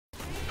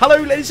Hello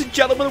ladies and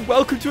gentlemen and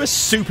welcome to a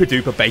super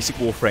duper basic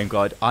Warframe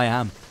guide. I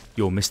am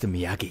your Mr.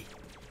 Miyagi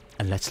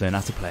and let's learn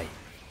how to play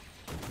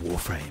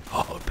Warframe.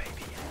 Oh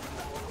baby.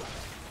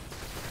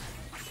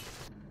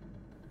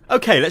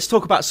 Okay, let's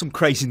talk about some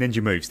crazy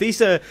ninja moves.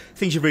 These are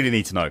things you really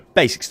need to know.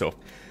 Basic stuff.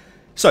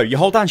 So you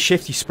hold down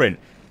shift, you sprint.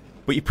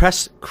 But you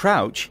press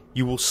crouch,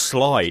 you will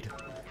slide.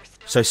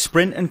 So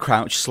sprint and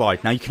crouch,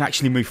 slide. Now you can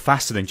actually move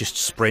faster than just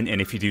sprinting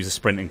if you do the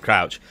sprint and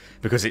crouch.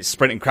 Because it's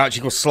sprint and crouch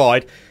equals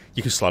slide.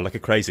 You can slide like a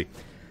crazy.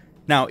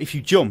 Now, if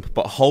you jump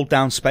but hold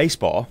down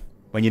spacebar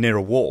when you're near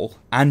a wall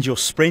and you're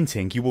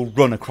sprinting, you will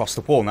run across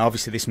the wall. Now,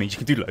 obviously, this means you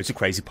can do loads of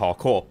crazy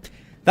parkour.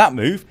 That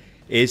move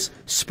is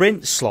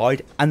sprint,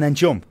 slide, and then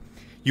jump.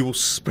 You will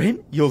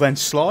sprint, you'll then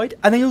slide,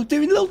 and then you'll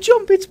do a little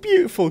jump. It's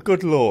beautiful,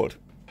 good lord.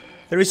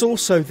 There is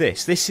also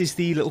this. This is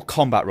the little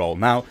combat roll.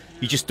 Now,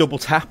 you just double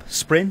tap,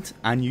 sprint,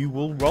 and you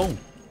will roll.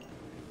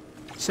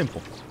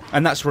 Simple.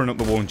 And that's running up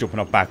the wall and jumping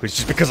off backwards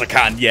just because I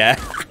can,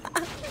 yeah.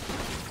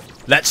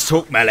 Let's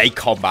talk melee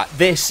combat.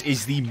 This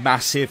is the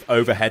massive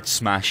overhead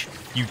smash.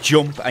 You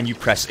jump and you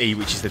press E,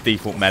 which is the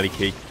default melee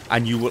key,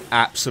 and you will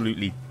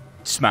absolutely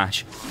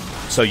smash.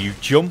 So you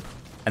jump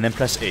and then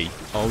press E.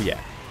 Oh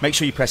yeah. Make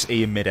sure you press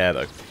E in midair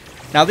though.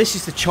 Now this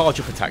is the charge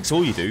up attack, so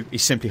all you do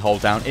is simply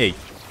hold down E.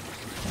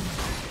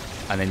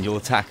 And then you'll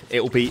attack.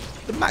 It'll be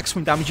the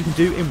maximum damage you can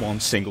do in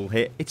one single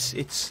hit. It's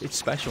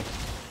special.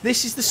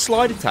 This is the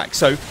slide attack.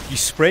 So you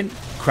sprint,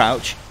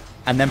 crouch,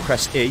 and then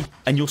press E,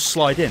 and you'll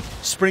slide in.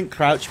 Sprint,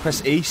 crouch,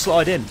 press E,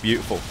 slide in.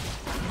 Beautiful.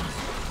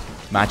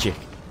 Magic.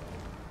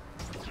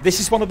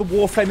 This is one of the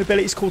Warframe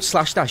abilities called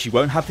Slash Dash. You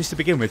won't have this to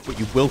begin with, but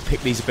you will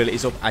pick these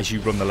abilities up as you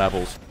run the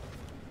levels.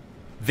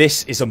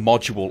 This is a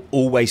module.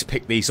 Always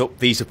pick these up.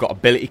 These have got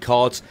ability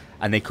cards,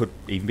 and they could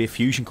even be a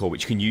fusion core,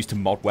 which you can use to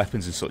mod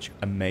weapons and such.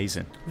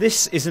 Amazing.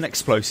 This is an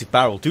explosive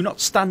barrel. Do not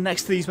stand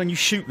next to these when you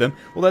shoot them,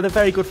 although they're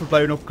very good for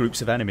blowing up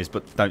groups of enemies,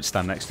 but don't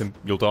stand next to them.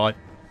 You'll die.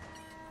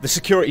 The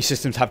security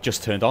systems have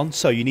just turned on,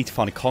 so you need to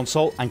find a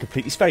console and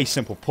complete this very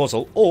simple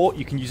puzzle, or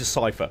you can use a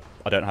cipher.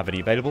 I don't have any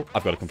available.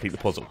 I've got to complete the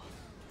puzzle.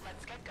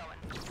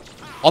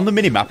 On the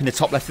minimap in the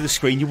top left of the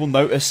screen, you will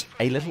notice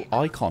a little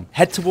icon.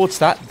 Head towards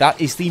that. That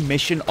is the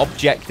mission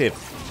objective.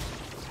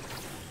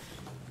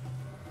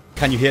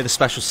 Can you hear the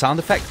special sound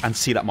effect and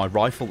see that my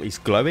rifle is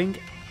glowing?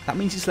 That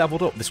means it's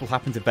leveled up. This will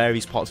happen to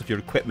various parts of your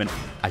equipment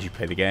as you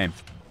play the game.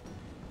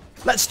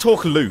 Let's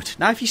talk loot.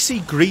 Now, if you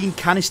see green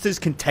canisters,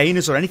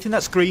 containers, or anything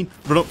that's green,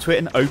 run up to it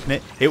and open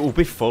it. It will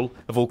be full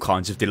of all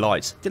kinds of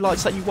delights.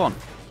 Delights that you want.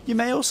 You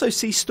may also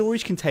see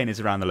storage containers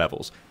around the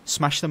levels.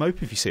 Smash them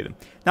open if you see them.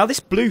 Now, this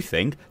blue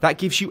thing, that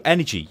gives you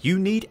energy. You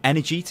need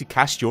energy to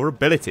cast your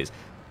abilities.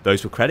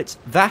 Those were credits.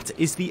 That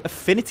is the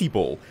affinity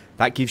ball.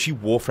 That gives you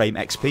Warframe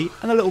XP.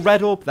 And a little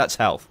red orb, that's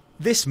health.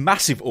 This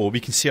massive orb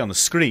you can see on the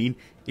screen,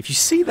 if you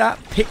see that,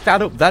 pick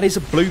that up. That is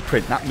a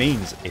blueprint. That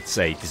means it's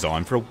a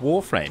design for a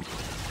Warframe.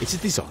 It's a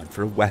design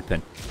for a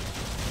weapon.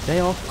 They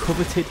are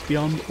coveted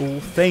beyond all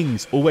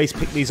things. Always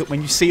pick these up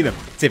when you see them.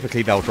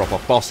 Typically they'll drop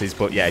off bosses,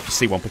 but yeah, if you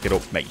see one, pick it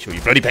up. Make sure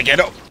you bloody pick it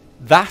up.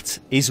 That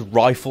is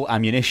rifle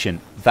ammunition.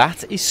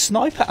 That is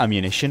sniper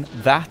ammunition.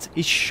 That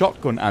is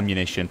shotgun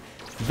ammunition.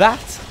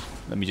 That,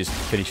 let me just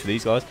finish for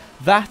these guys.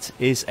 That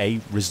is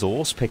a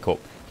resource pickup.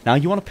 Now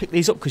you want to pick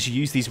these up because you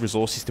use these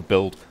resources to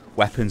build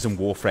weapons and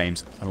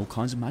warframes and all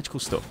kinds of magical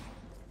stuff.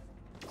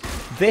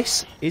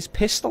 This is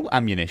pistol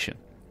ammunition.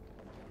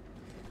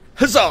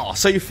 Huzzah!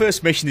 So your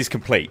first mission is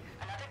complete.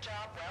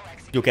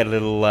 You'll get a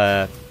little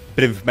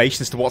bit of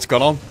information as to what's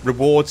gone on,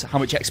 rewards, how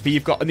much XP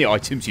you've got, and the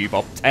items you've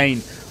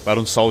obtained. Well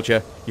done,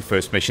 soldier. Your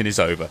first mission is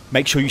over.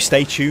 Make sure you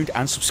stay tuned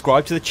and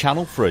subscribe to the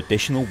channel for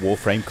additional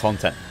Warframe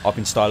content. I've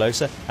been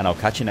Stylosa, and I'll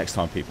catch you next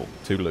time, people.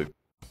 Toodaloo.